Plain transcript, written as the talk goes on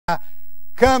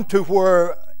come to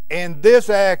where in this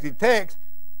actual text,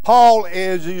 Paul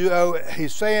is,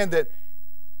 he's saying that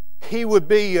he would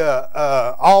be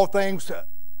all things to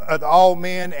all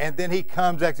men, and then he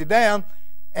comes actually down,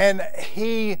 and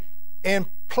he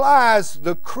implies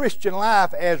the Christian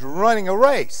life as running a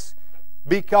race,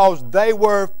 because they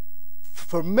were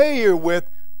familiar with,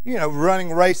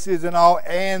 running races and all,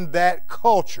 and that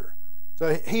culture.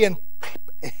 So he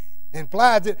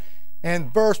implies it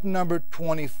in verse number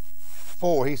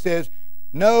 24. He says,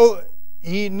 "Know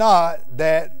ye not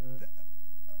that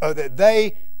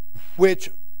they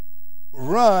which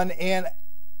run in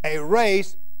a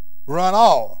race run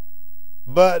all,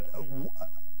 but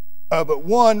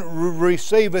one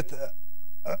receiveth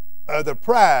the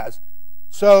prize.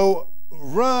 So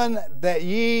run that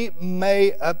ye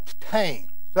may obtain."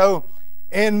 So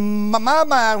in my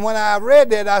mind, when I read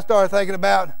that, I started thinking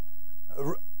about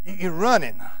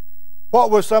running. What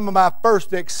were some of my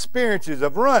first experiences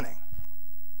of running?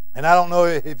 And I don't know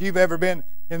if you've ever been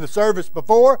in the service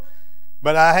before,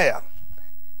 but I have.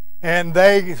 And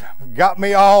they got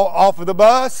me all off of the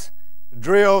bus. The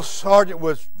drill sergeant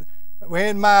was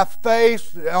in my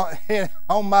face,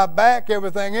 on my back,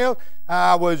 everything else.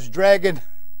 I was dragging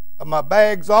my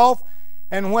bags off.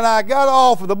 And when I got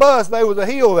off of the bus, there was a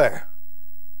hill there.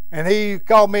 And he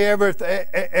called me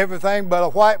everything but a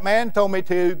white man, told me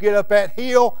to get up that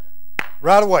hill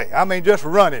right away. I mean, just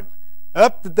running.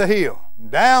 Up the hill,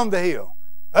 down the hill,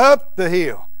 up the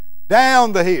hill,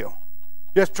 down the hill.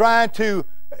 Just trying to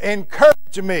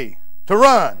encourage me to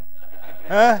run.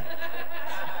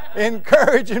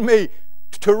 Encouraging me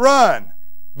to run.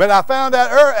 But I found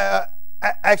out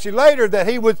actually later that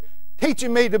he was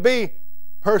teaching me to be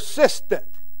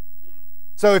persistent.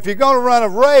 So if you're going to run a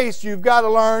race, you've got to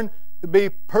learn to be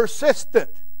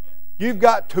persistent. You've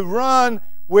got to run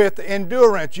with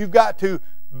endurance. You've got to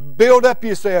build up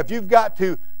yourself. You've got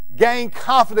to gain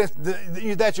confidence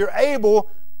that you're able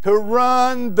to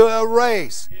run the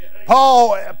race.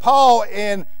 Paul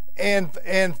in 2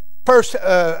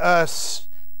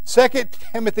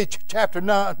 Timothy chapter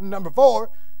number 4,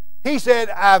 he said,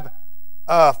 "I've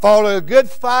fought a good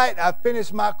fight, I've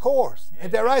finished my course."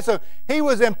 Isn't that right? So he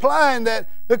was implying that,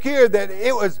 look here, that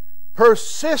it was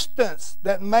persistence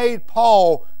that made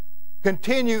Paul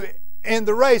continue in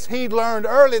the race. He learned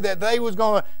early that there was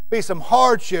going to be some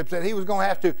hardships, that he was going to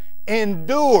have to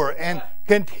endure and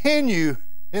continue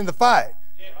in the fight.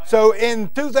 So in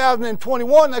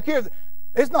 2021, look here,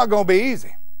 it's not going to be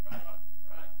easy.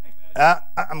 I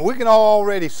mean, we can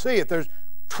already see it. There's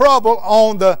trouble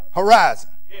on the horizon.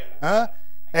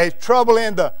 There's trouble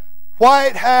in the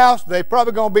White House. There's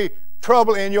probably going to be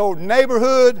trouble in your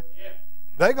neighborhood.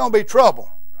 There's going to be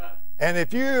trouble. And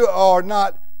if you are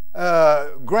not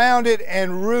grounded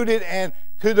and rooted and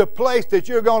to the place that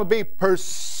you're going to be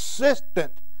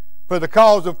persistent for the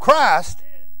cause of Christ,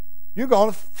 you're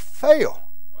going to fail.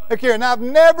 Look here, and I've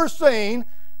never seen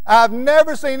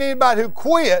anybody who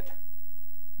quit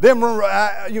them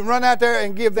you run out there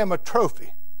and give them a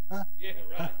trophy.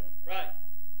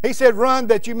 He said, "Run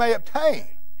that you may obtain."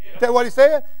 Is that what he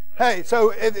said? Hey,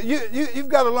 so you've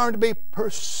got to learn to be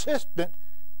persistent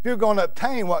if you're going to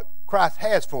obtain what Christ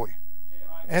has for you.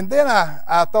 And then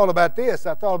I thought about this.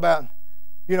 I thought about,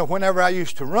 whenever I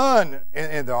used to run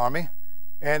in the Army,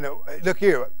 and look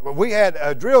here, we had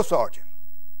a drill sergeant,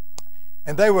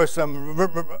 and they were some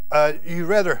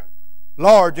rather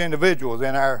large individuals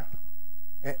in our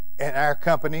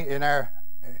company, in our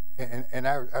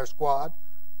squad.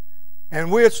 And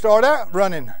we'd start out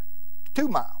running 2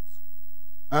 miles.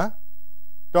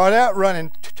 Start out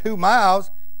running 2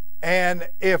 miles, and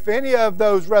if any of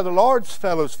those rather large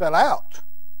fellows fell out,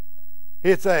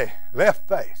 he'd say, "Left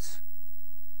face."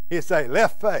 He'd say,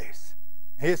 "Left face."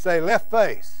 He'd say, "Left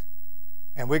face."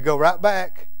 And we'd go right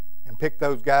back and pick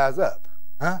those guys up.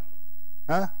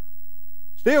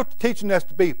 Still teaching us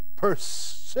to be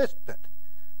persistent.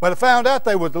 But I found out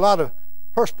there was a lot of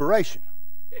perspiration.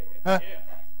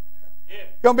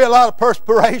 Going to be a lot of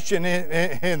perspiration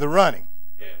in the running.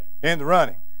 In the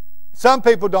running. Some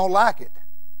people don't like it.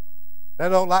 They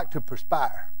don't like to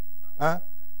perspire.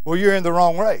 Well, you're in the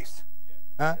wrong race.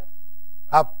 I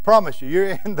promise you,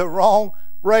 you're in the wrong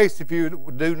race if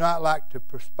you do not like to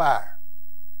perspire.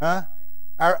 Our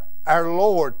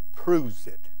Lord proves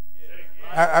it.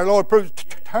 Our Lord proves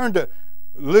it. Turn to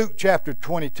Luke chapter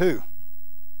 22.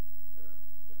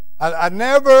 I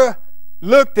never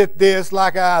looked at this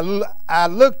like I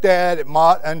looked at it,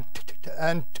 Mott,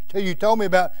 until you told me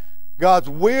about God's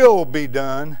will be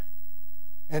done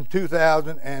in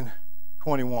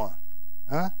 2021.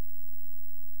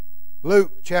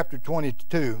 Luke chapter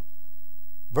 22,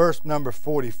 verse number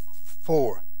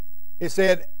 44. It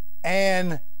said,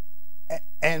 and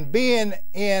being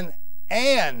in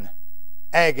an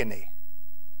agony.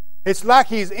 It's like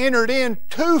he's entered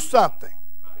into something.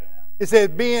 It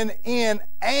said, being in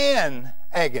an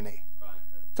agony.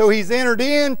 So he's entered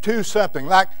into something,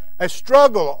 like a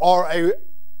struggle or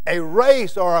a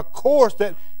race or a course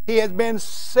that he has been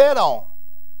set on.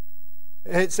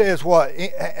 It says what?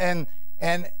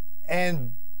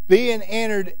 And being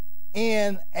entered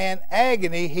in an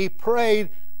agony, he prayed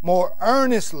more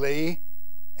earnestly,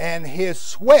 and his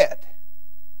sweat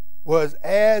was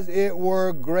as it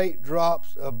were great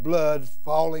drops of blood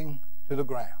falling to the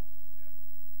ground.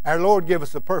 Our Lord give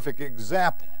us a perfect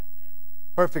example.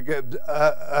 Perfect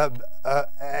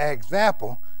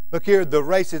example. Look here, the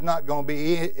race is not going to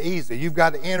be easy. You've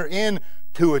got to enter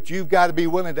into it. You've got to be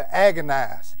willing to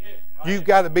agonize. You've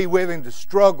got to be willing to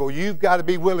struggle. You've got to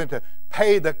be willing to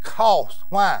pay the cost.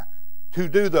 Why? To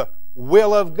do the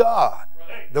will of God.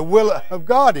 The will of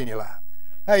God in your life.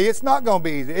 Hey, it's not going to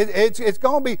be easy. It's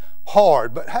going to be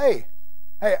hard. But hey,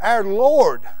 our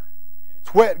Lord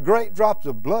sweat great drops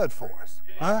of blood for us.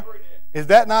 Huh? Is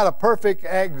that not a perfect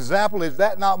example? Is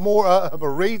that not more of a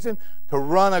reason to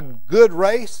run a good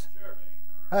race?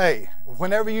 Hey,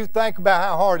 whenever you think about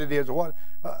how hard it is, or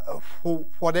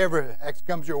whatever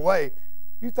comes your way,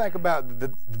 you think about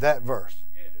that verse.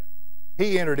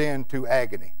 He entered into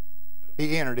agony.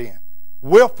 He entered in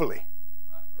willfully.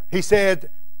 He said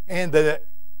in the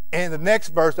next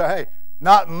verse, hey,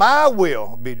 not my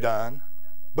will be done,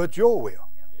 but your will.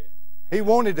 He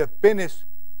wanted to finish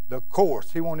the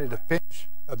course. He wanted to finish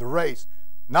the race,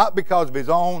 not because of his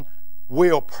own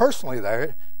will personally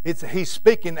there. He's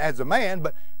speaking as a man,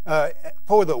 but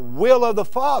for the will of the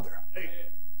Father.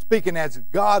 Speaking as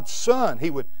God's Son, he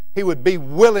would be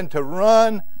willing to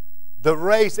run the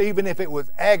race even if it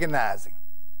was agonizing.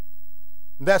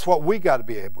 And that's what we got to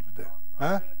be able to do.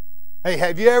 Huh? Hey,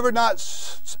 have you ever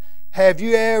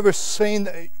seen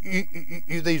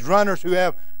these runners who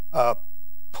have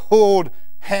pulled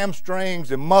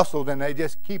hamstrings and muscles and they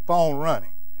just keep on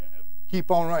running? Keep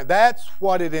on running. That's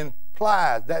what it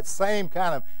implies. That same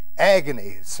kind of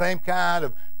agony, same kind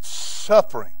of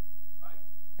suffering.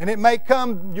 And it may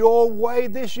come your way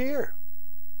this year.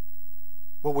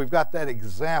 But we've got that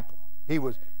example. He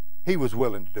was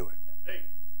willing to do it.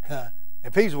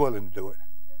 If he's willing to do it,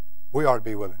 we ought to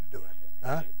be willing to do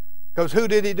it. Because who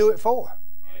did he do it for?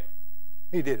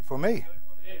 He did it for me.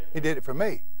 He did it for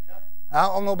me. I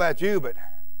don't know about you, but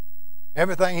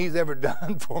everything he's ever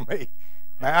done for me,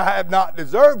 man, I have not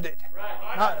deserved it.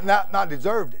 Not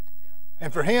deserved it.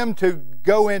 And for him to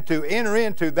enter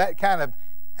into that kind of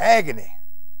agony,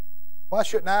 why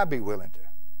shouldn't I be willing to?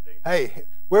 Hey,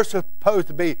 we're supposed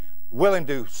to be willing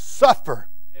to suffer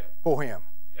for him.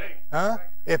 Huh?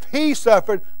 If he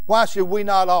suffered, why should we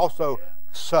not also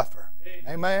suffer?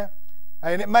 Amen?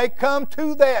 And it may come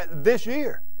to that this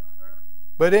year.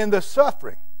 But in the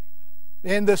suffering,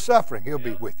 he'll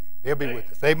be with you. He'll be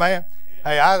with us. Amen?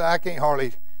 Hey, I can't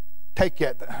hardly take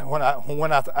that when I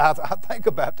think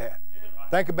about that.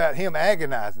 Think about him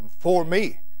agonizing for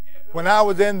me. When I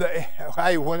was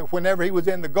whenever he was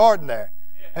in the garden there,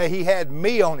 hey, he had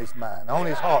me on his mind, on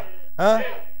his heart. Huh?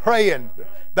 Praying,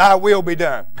 thy will be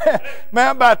done. Man,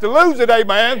 I'm about to lose it,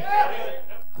 amen.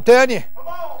 I'm telling you.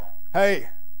 Hey,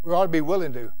 we ought to be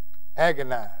willing to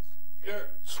agonize,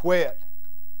 sweat,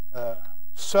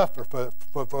 suffer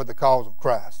for the cause of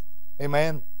Christ.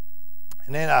 Amen.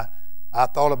 And then I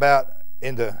thought about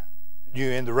in the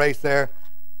race there,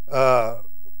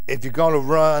 if you're going to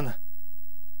run,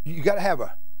 you got to have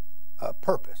a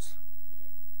purpose.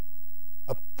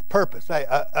 A purpose. Hey,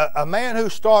 a man who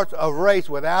starts a race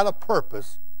without a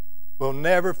purpose will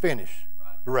never finish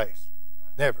the race.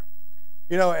 Never.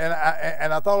 You know, and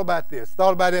I thought about this.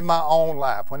 Thought about it in my own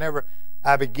life. Whenever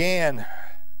I began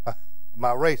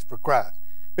my race for Christ.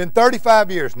 Been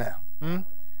 35 years now.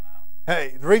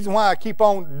 Hey, the reason why I keep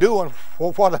on doing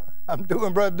what I'm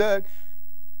doing, Brother Doug,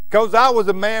 because I was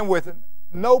a man with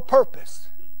no purpose.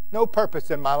 No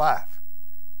purpose in my life.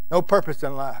 No purpose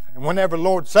in life. And whenever the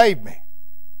Lord saved me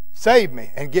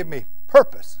and give me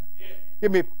purpose.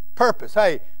 Give me purpose.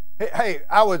 Hey,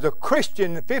 I was a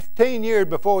Christian 15 years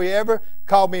before he ever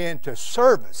called me into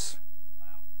service.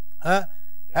 Huh?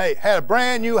 Hey, had a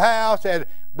brand new house, had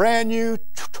brand new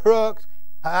trucks.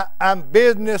 I'm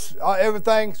business,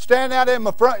 everything. Standing out in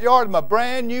my front yard of my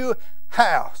brand new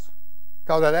house.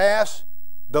 Because I'd asked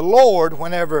the Lord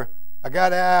whenever I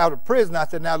got out of prison, I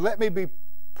said, now let me be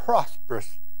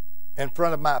prosperous in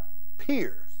front of my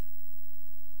peers.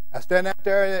 I stand out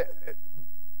there,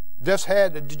 just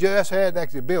had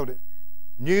actually built it.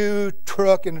 New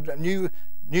truck and new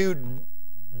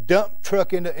dump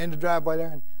truck in the driveway there,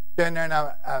 and down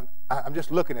there, and I'm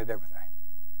just looking at everything.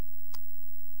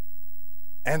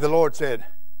 And the Lord said,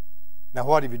 now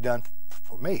what have you done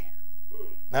for me?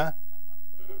 Huh?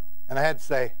 And I had to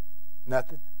say,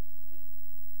 nothing.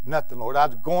 Nothing, Lord. I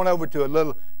was going over to a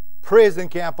little prison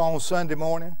camp on Sunday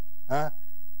morning,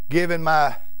 giving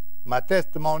my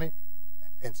testimony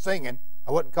and singing.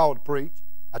 I wasn't called to preach.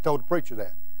 I told the preacher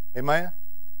that. Amen?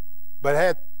 But I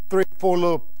had 3 or 4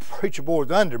 little preacher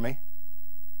boys under me,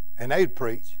 and they'd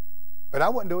preach. But I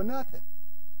wasn't doing nothing.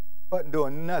 Wasn't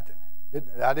doing nothing.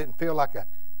 I didn't feel like I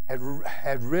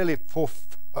had really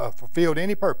fulfilled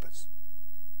any purpose.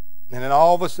 And then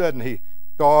all of a sudden, he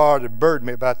started to burden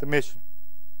me about the mission.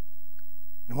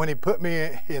 And when he put me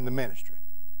in the ministry,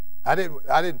 I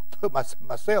didn't put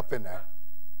myself in there.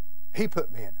 He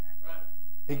put me in there.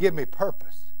 He gave me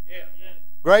purpose.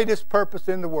 Greatest purpose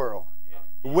in the world.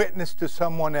 Witness to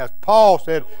someone else. Paul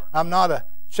said, I'm not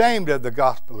ashamed of the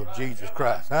gospel of Jesus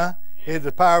Christ. Huh? It is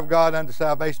the power of God unto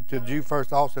salvation to the Jew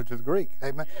first, also to the Greek.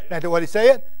 Amen. That's what he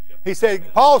said. He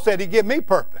said, Paul said he gave me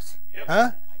purpose.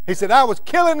 Huh? He said, I was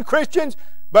killing Christians,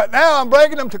 but now I'm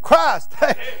bringing them to Christ.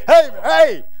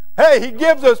 Hey, he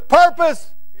gives us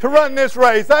purpose to run this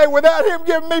race. Hey, without him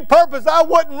giving me purpose, I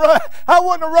wouldn't have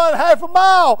run half a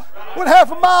mile. With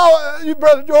half a mile, you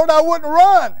Brother Jordan, I wouldn't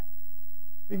run.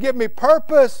 He give me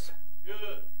purpose.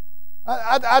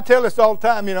 I tell this all the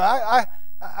time, you know,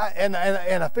 and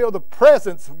I feel the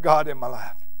presence of God in my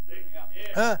life.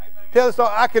 Tell us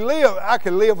all, I can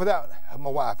live without my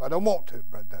wife. I don't want to,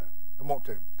 Brother Doug. I don't want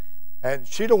to. And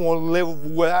she don't want to live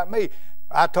without me.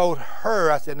 I told her,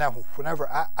 I said, now, whenever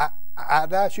I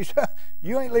die, she said,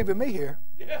 you ain't leaving me here.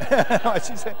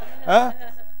 She said, huh?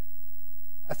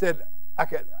 I said, I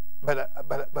could, but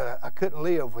I couldn't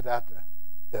live without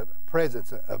the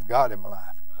presence of God in my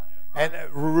life.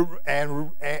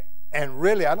 And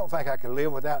really, I don't think I can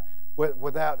live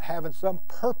without having some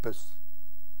purpose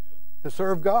to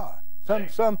serve God.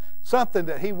 Something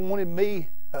that He wanted me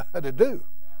to do.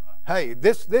 Hey,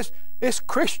 this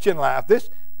Christian life, this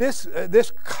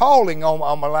calling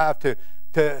on my life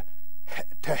to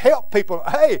help people.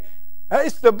 Hey,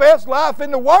 it's the best life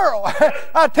in the world.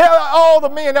 I tell all the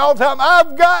men all the time,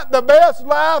 I've got the best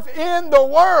life in the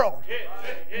world.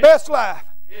 Best life.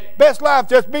 Best life,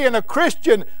 just being a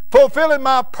Christian, fulfilling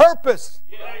my purpose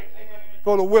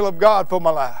for the will of God for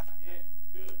my life.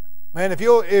 Man, if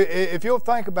you'll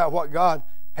think about what God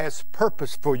has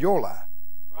purpose for your life.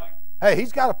 Hey,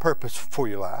 He's got a purpose for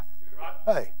your life.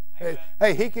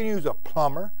 Hey, He can use a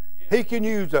plumber. He can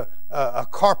use a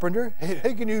carpenter.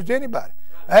 He can use anybody.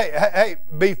 Hey,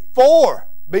 before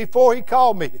He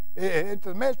called me into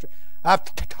the ministry, I've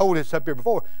told this up here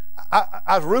before.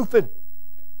 I was roofing.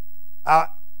 I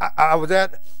was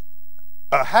at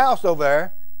a house over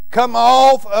there, come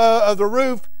off of the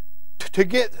roof to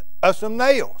get some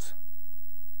nails.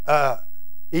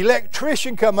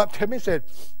 Electrician come up to me and said,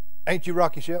 ain't you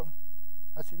Rocky Shelton?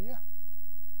 I said, yeah.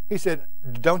 He said,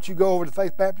 don't you go over to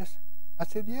Faith Baptist? I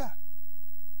said, yeah.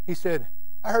 He said,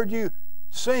 I heard you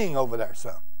sing over there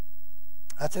some.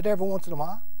 I said, every once in a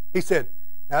while. He said,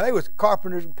 now they was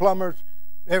carpenters and plumbers,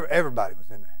 everybody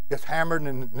was in there, just hammering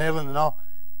and nailing and all.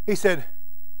 He said,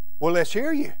 well, let's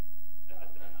hear you.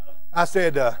 I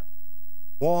said,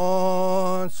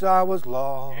 once I was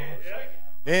lost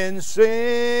in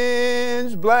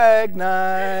sin's black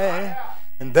night,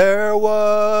 and there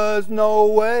was no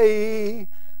way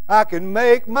I could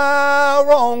make my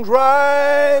wrongs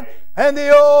right, and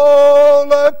the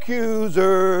old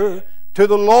accuser to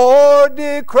the Lord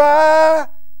did cry,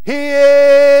 he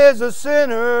is a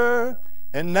sinner,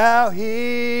 and now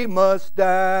he must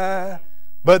die.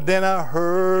 But then I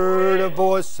heard a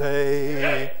voice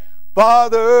say,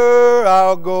 Father,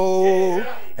 I'll go,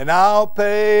 and I'll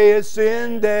pay his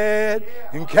sin debt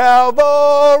in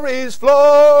Calvary's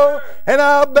floor, and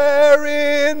I'll bear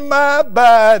in my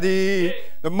body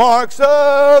the marks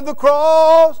of the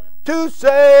cross to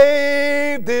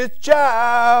save this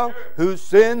child who's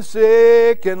sin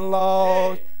sick and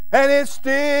lost. And it's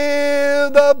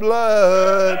still the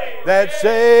blood that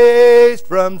saves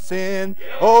from sin.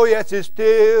 Oh yes, it's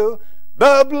still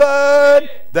the blood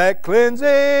that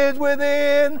cleanses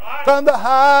within, from the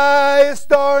highest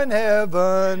star in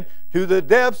heaven to the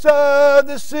depths of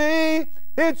the sea.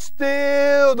 It's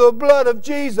still the blood of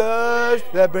Jesus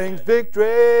that brings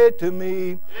victory to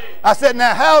me. I said,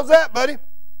 now how's that, buddy?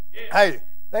 Hey,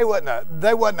 they wasn't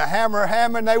a hammer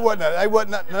hammering. They wasn't.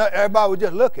 Everybody was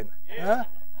just looking. Huh?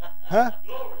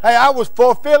 Hey, I was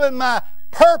fulfilling my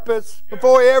purpose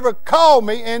before He ever called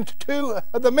me into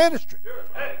the ministry.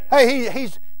 Hey,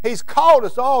 He's called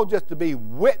us all just to be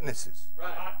witnesses.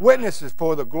 Witnesses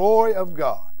for the glory of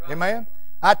God. Amen?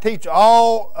 I teach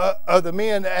all of the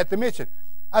men at the mission.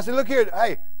 I said, look here,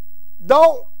 hey,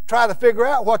 don't try to figure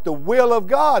out what the will of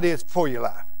God is for your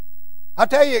life. I'll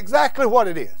tell you exactly what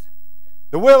it is.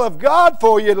 The will of God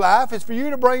for your life is for you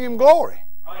to bring Him glory.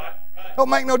 Don't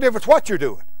make no difference what you're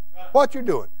doing. What you're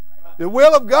doing. The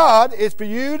will of God is for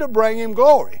you to bring Him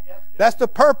glory. That's the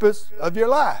purpose of your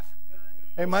life.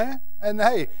 Amen? And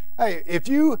hey, if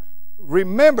you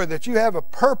remember that you have a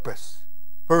purpose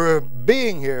for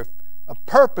being here, a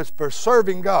purpose for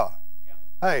serving God,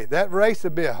 hey, that race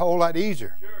would be a whole lot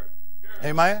easier.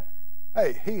 Amen?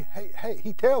 Hey,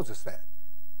 He tells us that.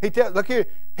 Look here,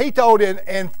 He told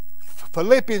in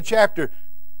Philippians chapter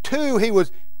 2, He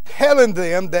was telling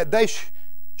them that they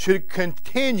should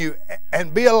continue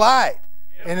and be a light.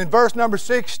 And in verse number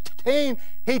 16,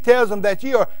 He tells them that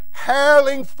you are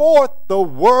heralding forth the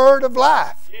word of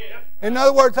life. In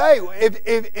other words, hey,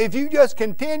 if you just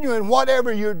continue in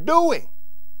whatever you're doing,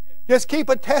 just keep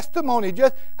a testimony.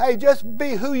 Just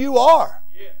be who you are.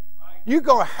 You're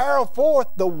going to herald forth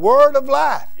the word of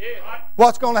life.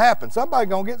 What's going to happen? Somebody's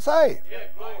going to get saved.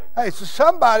 Hey, so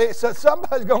somebody's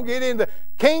going to get in the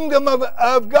kingdom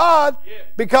of God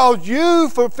because you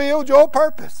fulfilled your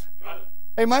purpose.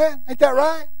 Amen? Ain't that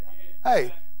right?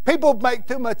 Hey, people make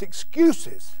too much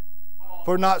excuses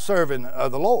for not serving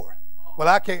the Lord. Well,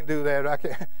 I can't do that. I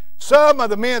can't. Some of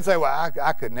the men say, well,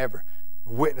 I could never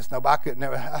witness nobody. I could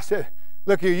never. I said,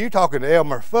 look here, you talking to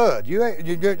Elmer Fudd. You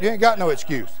ain't got no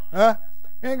excuse. Huh?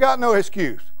 You ain't got no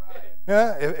excuse.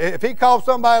 If he calls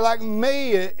somebody like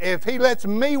me, if he lets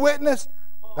me witness,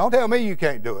 don't tell me you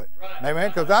can't do it. Amen?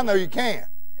 Because I know you can.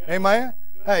 Amen?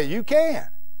 Hey, you can.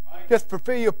 Just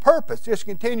fulfill your purpose. Just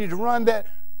continue to run that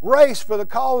race for the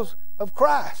cause of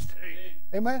Christ.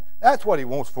 Amen? That's what He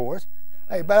wants for us.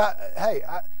 Hey, but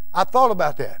I thought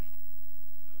about that.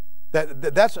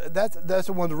 That's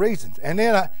one of the reasons. And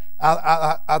then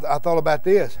I thought about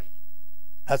this.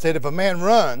 I said, if a man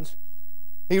runs,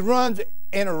 he runs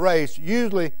in a race.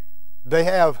 Usually they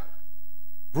have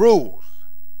rules,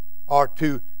 or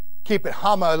to keep it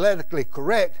homiletically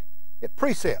correct,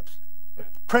 precepts,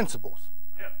 principles.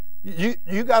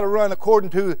 You got to run according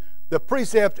to the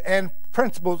precepts and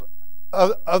principles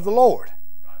of the Lord.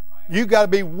 You got to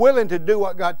be willing to do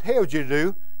what God tells you to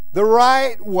do the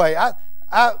right way.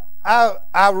 I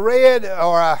read,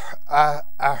 or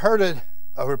I heard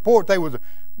a report. There was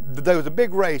a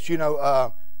big race.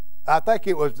 I think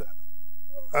it was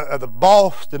the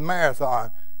Boston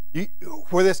Marathon,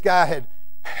 where this guy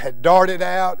had darted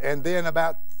out, and then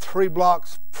about 3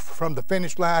 blocks from the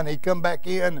finish line, he'd come back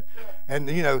in, and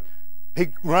he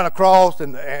run across,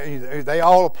 and they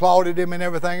all applauded him and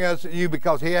everything else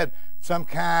because he had some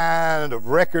kind of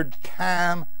record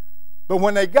time. But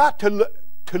when they got to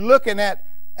looking at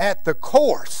the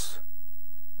course,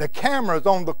 the cameras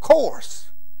on the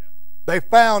course, they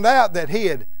found out that he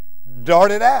had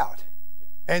darted out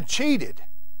and cheated.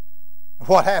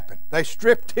 What happened? They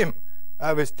stripped him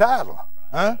of his title,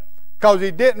 because he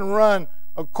didn't run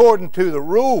according to the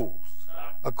rules,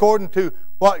 according to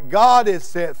what God has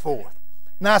set forth.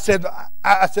 Now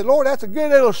I said, Lord, that's a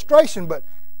good illustration, but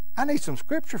I need some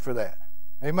scripture for that.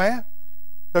 Amen?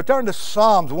 So turn to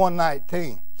Psalms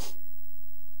 119.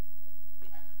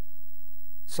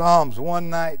 Psalms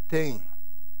 119.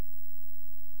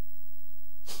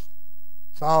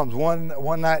 Psalms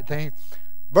 119,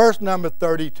 verse number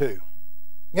 32.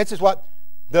 This is what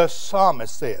the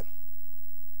psalmist said.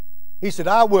 He said,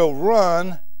 I will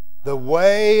run the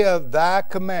way of thy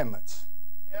commandments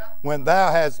when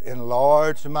thou hast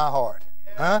enlarged my heart.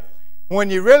 When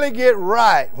you really get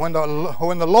right, when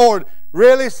the Lord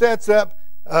really sets up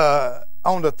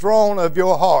on the throne of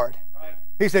your heart,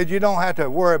 He said, you don't have to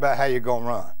worry about how you're going to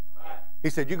run. He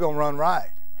said, you're going to run right.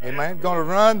 Amen? Going to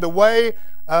run the way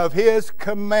of His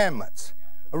commandments.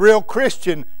 A real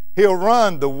Christian, he'll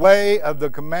run the way of the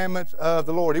commandments of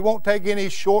the Lord. He won't take any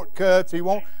shortcuts. He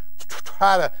won't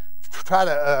try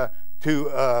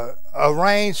to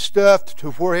arrange stuff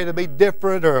to where it'll be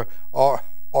different or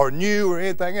new or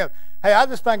anything else. Hey, I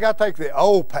just think I'll take the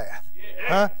old path.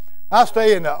 I'll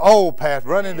stay in the old path,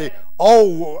 running the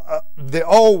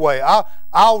old way.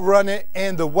 I'll run it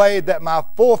in the way that my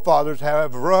forefathers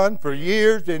have run for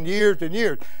years and years and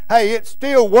years. Hey, it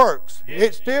still works.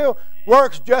 It still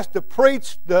works just to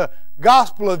preach the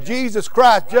gospel of Jesus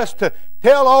Christ, just to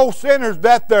tell old sinners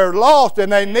that they're lost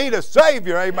and they need a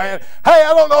Savior, amen. Hey,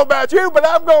 I don't know about you, but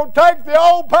I'm going to take the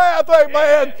old path,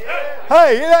 amen.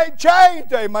 Hey, it ain't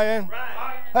changed, amen.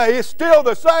 Hey, it's still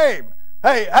the same.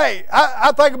 Hey,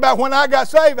 I think about when I got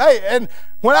saved. Hey, and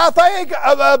when I think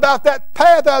about that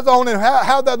path I was on and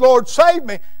how the Lord saved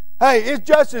me, hey, it's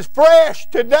just as fresh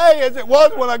today as it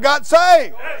was when I got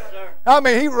saved. Yes, sir. I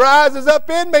mean, He rises up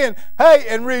in me and, hey,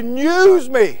 and renews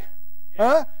me.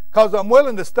 Huh? Because I'm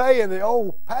willing to stay in the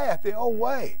old path, the old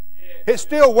way. It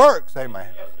still works, amen.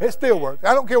 It still works.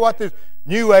 I don't care what this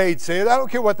New Age says. I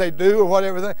don't care what they do or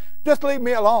whatever. Just leave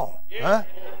me alone. Huh?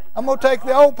 I'm going to take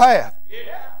the old path.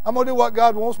 I'm going to do what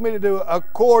God wants me to do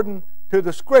according to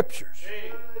the Scriptures.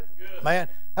 Man,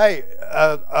 hey,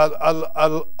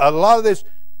 a lot of this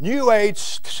New Age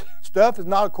stuff is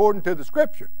not according to the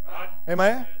Scripture.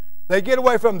 Amen. They get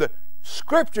away from the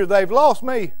Scripture, they've lost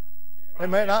me.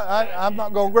 Amen. I'm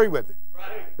not going to agree with it.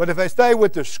 But if they stay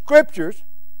with the Scriptures,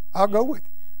 I'll go with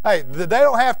it. Hey, they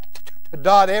don't have to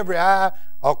dot every I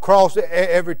or cross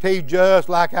every T just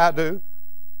like I do.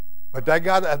 But they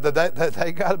got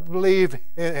to believe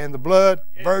in the blood,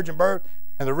 virgin birth,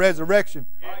 and the resurrection.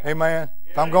 Amen.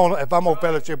 If I'm going to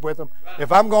fellowship with them,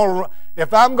 if I'm going to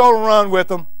run with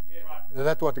them,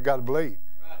 that's what they got to believe.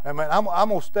 Amen. I'm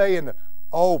going to stay in the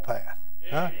old path.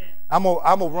 Huh? I'm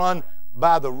going to run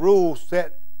by the rules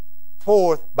set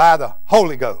forth by the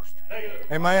Holy Ghost.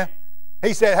 Amen.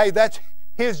 He said, hey, that's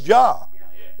His job,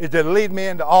 is to lead me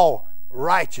into all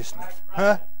righteousness.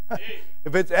 Huh?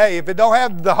 If it don't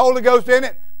have the Holy Ghost in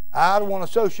it, I don't want to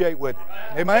associate with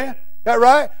it. Amen? Is that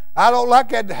right? I don't like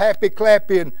that happy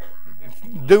clappy and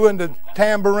doing the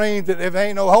tambourines if there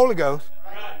ain't no Holy Ghost.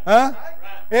 Huh?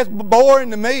 It's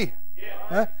boring to me.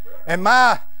 Huh? And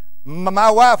my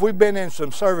wife, we've been in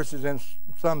some services in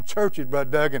some churches,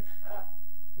 Brother Doug, and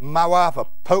my wife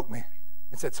poked me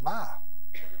and said, smile.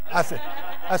 I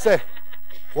said,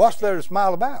 what's there to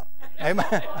smile about?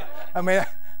 Amen. I mean,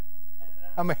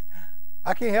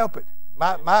 I can't help it.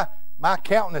 My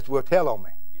countenance will tell on me.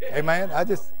 Amen.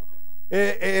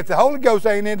 If the Holy Ghost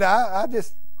ain't in it, I'm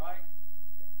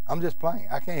just playing.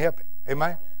 I can't help it.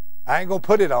 Amen. I ain't gonna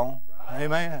put it on.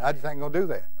 Amen. I just ain't gonna do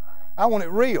that. I want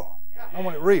it real. I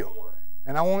want it real,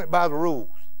 and I want it by the rules.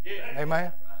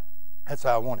 Amen. That's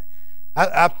how I want it.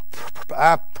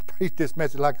 I preached this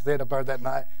message, like I said, up there that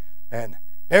night, and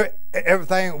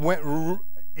everything went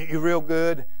real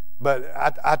good. But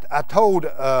I told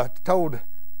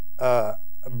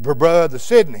Brother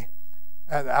Sidney,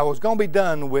 and I was going to be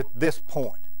done with this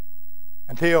point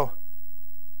until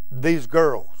these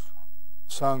girls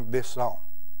sung this song.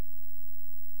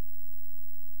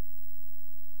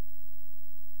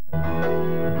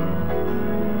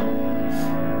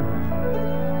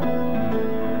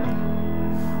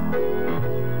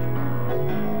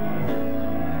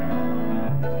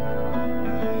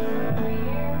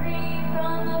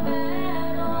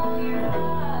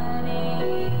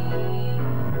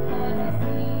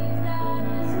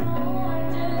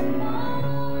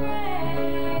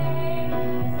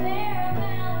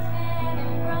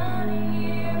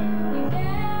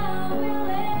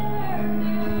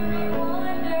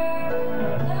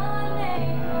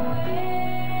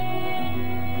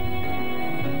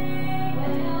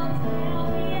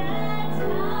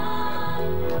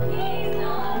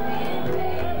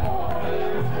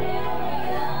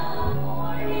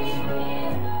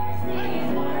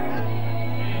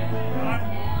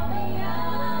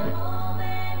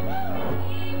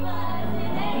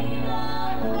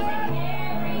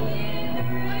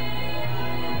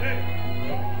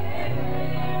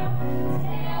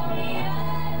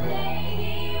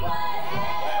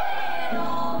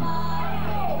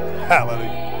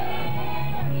 Hallelujah.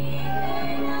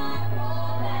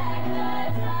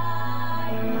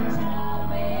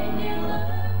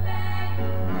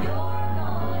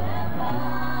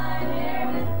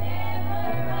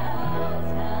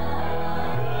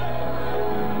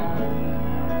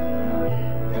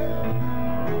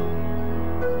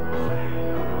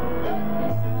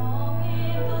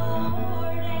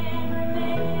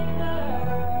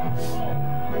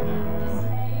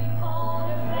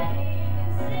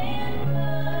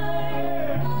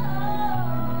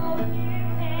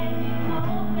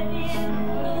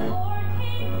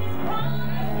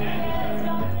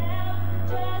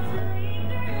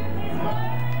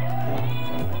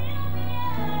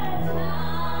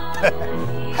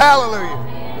 Hallelujah.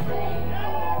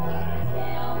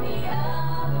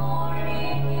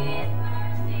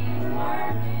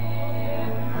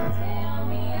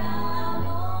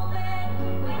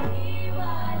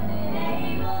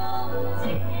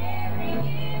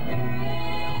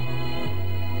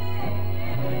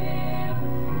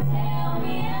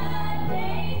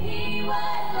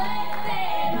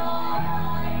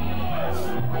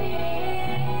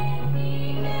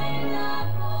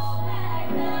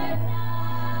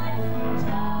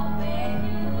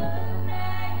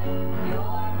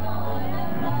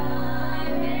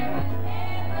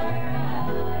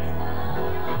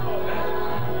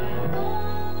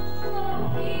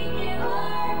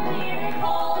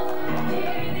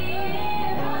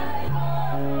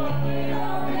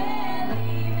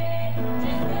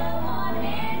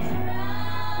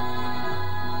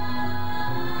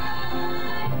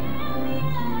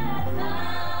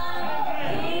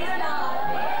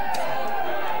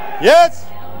 Yes.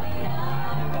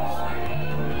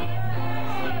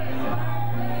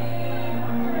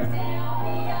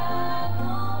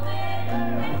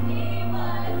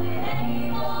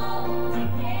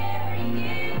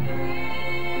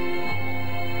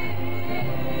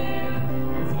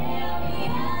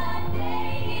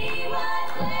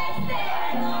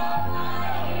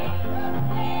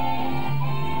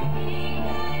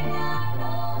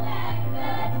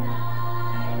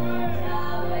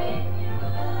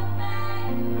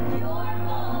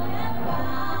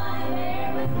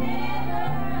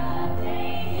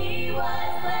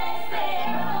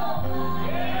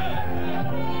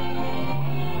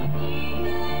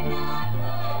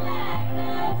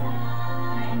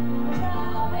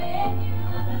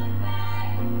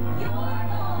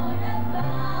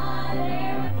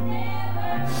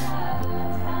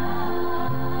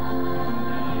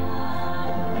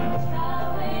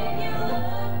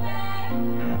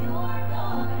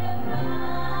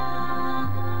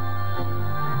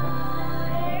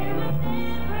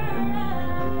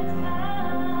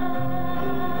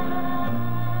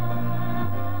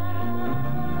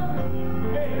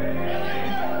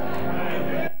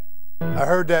 I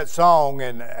heard that song,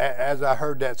 and as I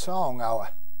heard that song, I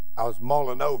was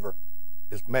mulling over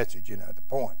this message, you know, the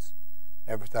points,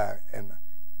 everything. And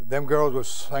them girls were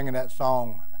singing that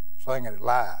song, singing it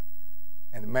live.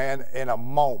 And man, in a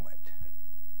moment,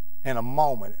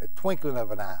 a twinkling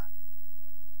of an eye,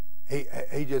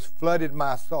 he just flooded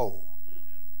my soul.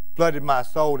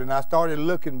 And I started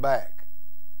looking back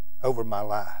over my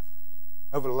life,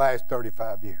 over the last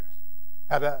 35 years.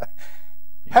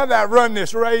 How did I run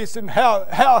this race, and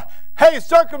how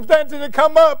circumstances had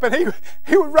come up, and he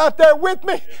was right there with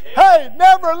me. Hey,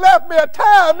 never left me a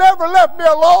time, never left me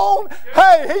alone.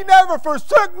 Hey, he never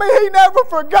forsook me, he never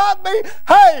forgot me.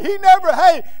 Hey, he never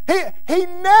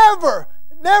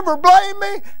blamed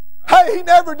me. Hey, he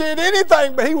never did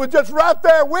anything, but he was just right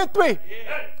there with me.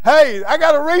 Hey, I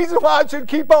got a reason why I should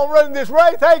keep on running this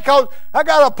race. Hey, because I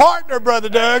got a partner, Brother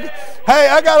Doug. Hey,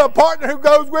 I got a partner who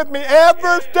goes with me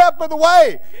every step of the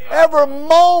way, every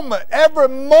moment, every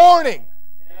morning,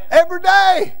 every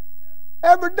day.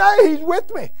 Every day he's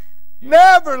with me.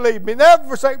 Never leave me, never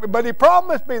forsake me. But he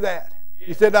promised me that.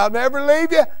 He said, I'll never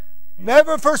leave you,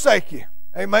 never forsake you.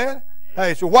 Amen?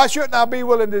 Hey, so why shouldn't I be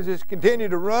willing to just continue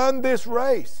to run this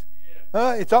race?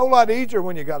 It's a whole lot easier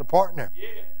when you got a partner.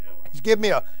 He's given me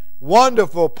a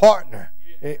wonderful partner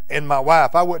in my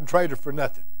wife. I wouldn't trade her for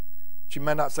nothing. She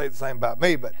may not say the same about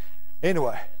me, but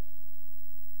anyway.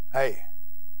 Hey,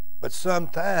 but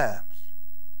sometimes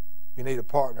you need a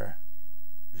partner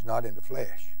who's not in the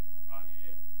flesh.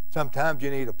 Sometimes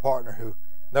you need a partner who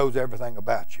knows everything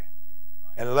about you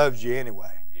and loves you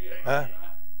anyway.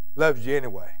 Loves you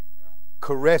anyway.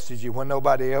 Caresses you when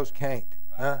nobody else can't.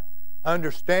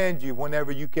 Understands you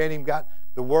whenever you can't even got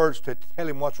the words to tell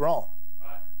him what's wrong.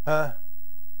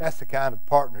 That's the kind of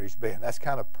partner he's been. That's the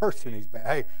kind of person he's been.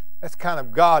 Hey, that's the kind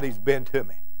of God he's been to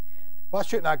me. Why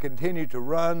shouldn't I continue to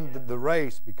run the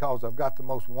race? Because I've got the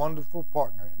most wonderful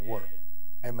partner in the world.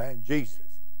 Amen. Jesus.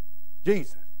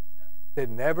 Jesus said,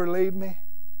 never leave me,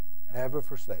 never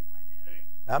forsake me.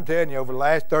 And I'm telling you, over the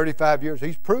last 35 years,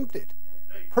 he's proved it.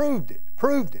 Proved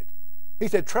it. He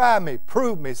said, try me,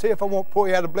 prove me, see if I won't pour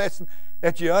you out a blessing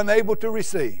that you're unable to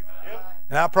receive.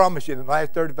 And I promise you, in the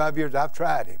last 35 years, I've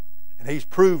tried him. And he's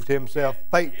proved himself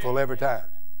faithful every time.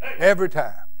 Every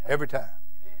time.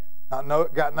 Got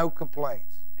no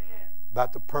complaints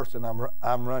about the person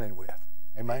I'm running with.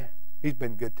 Amen? He's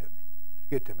been good to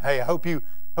me. Hey, I hope you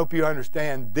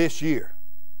understand this year.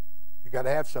 You got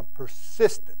to have some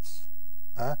persistence.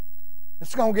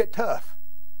 It's going to get tough.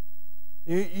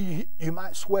 You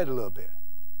might sweat a little bit,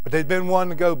 but there's been one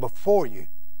to go before you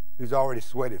who's already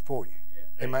sweated for you.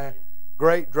 Amen.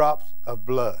 Great drops of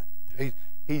blood.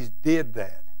 He's did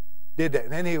that.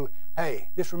 And then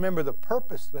just remember the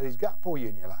purpose that he's got for you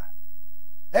in your life.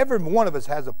 Every one of us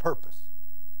has a purpose.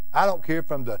 I don't care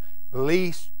from the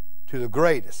least to the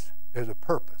greatest. There's a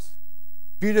purpose.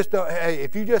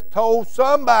 If you just told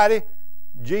somebody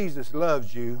Jesus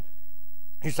loves you,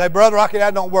 you say, Brother Rocky,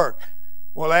 that don't work.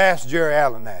 Well, ask Jerry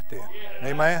Allen that then.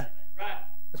 Amen?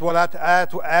 That's what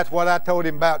I told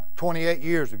him about 28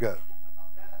 years ago.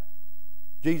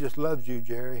 Jesus loves you,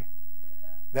 Jerry.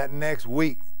 That next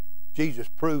week, Jesus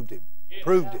proved him.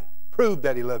 Proved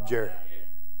that he loved Jerry.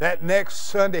 That next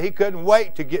Sunday, he couldn't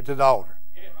wait to get to the altar.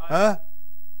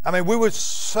 We were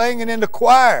singing in the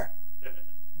choir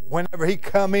whenever he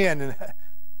come in. And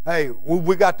hey,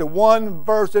 we got the one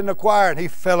verse in the choir, and he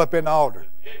fell up in the altar.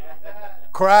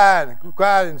 Cried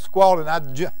and squalling. I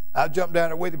jumped down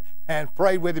there with him and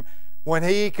prayed with him. when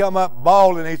he come up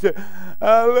bawling, he said,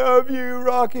 I love you,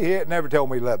 Rocky. He never told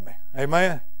me he loved me.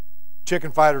 Amen?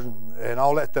 Chicken fighters and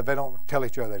all that stuff, they don't tell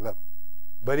each other they love him.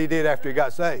 But he did after he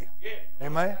got saved.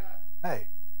 Amen? Hey,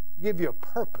 give you a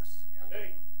purpose.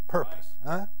 Purpose.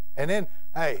 Huh? And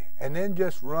then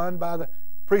just run by the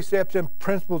precepts and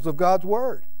principles of God's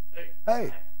Word.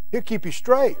 Hey, He'll keep you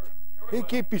straight. He'll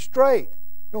keep you straight.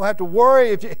 You don't have to worry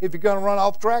if you're going to run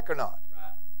off track or not.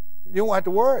 You don't have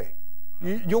to worry.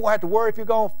 You don't have to worry if you're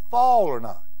going to fall or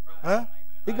not. Huh?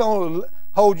 He's going to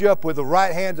hold you up with the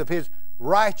right hands of His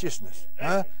righteousness.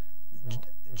 Huh?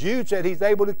 Jude said He's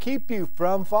able to keep you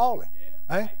from falling.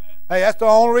 Hey, that's the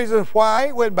only reason why I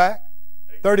ain't went back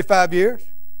 35 years.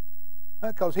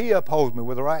 Because He upholds me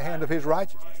with the right hand of His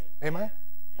righteousness. Amen?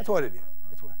 That's what it is.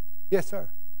 Yes, sir.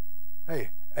 Hey,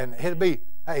 and he'll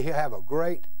have a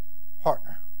great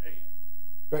partner.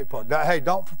 Great partner. Hey,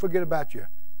 don't forget about your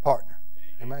partner.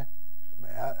 Amen?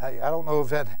 I don't know if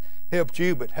that helped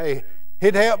you, but hey,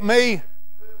 it helped me.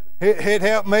 It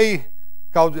helped me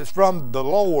because it's from the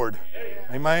Lord.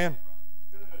 Amen?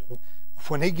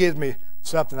 When He gives me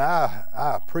something, I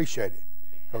appreciate it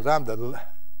because I'm the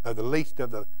least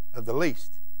of the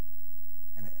least.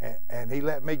 And He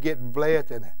let me get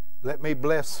blessed and let me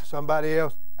bless somebody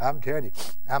else. I'm telling you,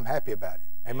 I'm happy about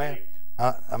it. Amen?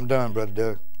 I'm done, Brother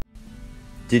Doug.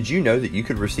 Did you know that you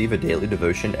could receive a daily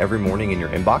devotion every morning in your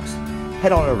inbox?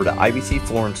 Head on over to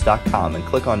ibcflorence.com and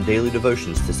click on Daily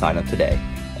Devotions to sign up today.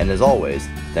 And as always,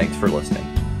 thanks for listening.